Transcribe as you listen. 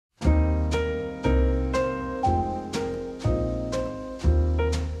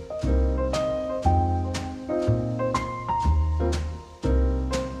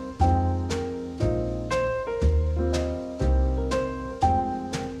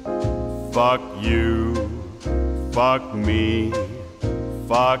Fuck you, fuck me,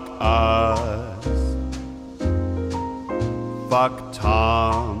 fuck us. Fuck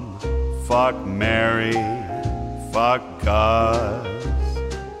Tom, fuck Mary, fuck Gus.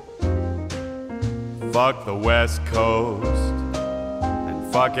 Fuck the West Coast,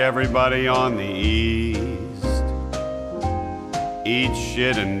 and fuck everybody on the East. Eat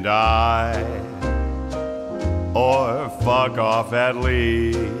shit and die, or fuck off at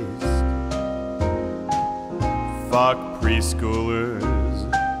least. Fuck preschoolers,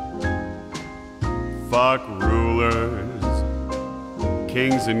 fuck rulers,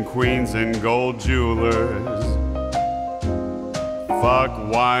 kings and queens and gold jewelers.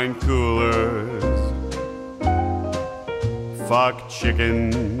 Fuck wine coolers, fuck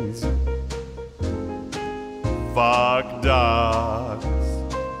chickens, fuck dogs.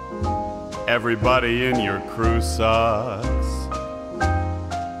 Everybody in your crew sucks.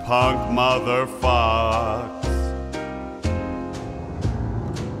 Punk motherfucks.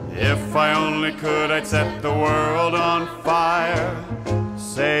 If I only could, I'd set the world on fire.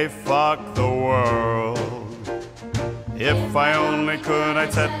 Say fuck the world. If I only could,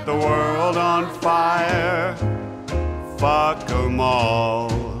 I'd set the world on fire. Fuck 'em all.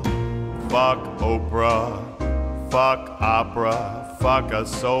 Fuck Oprah. Fuck opera. Fuck a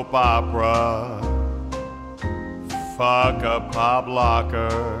soap opera. Fuck a pop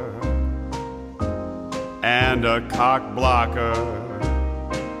locker and a cock blocker.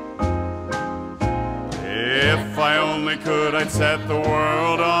 If I only could, I'd set the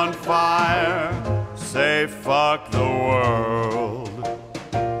world on fire. Say fuck the world.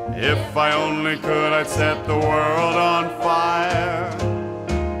 If I only could, I'd set the world on fire.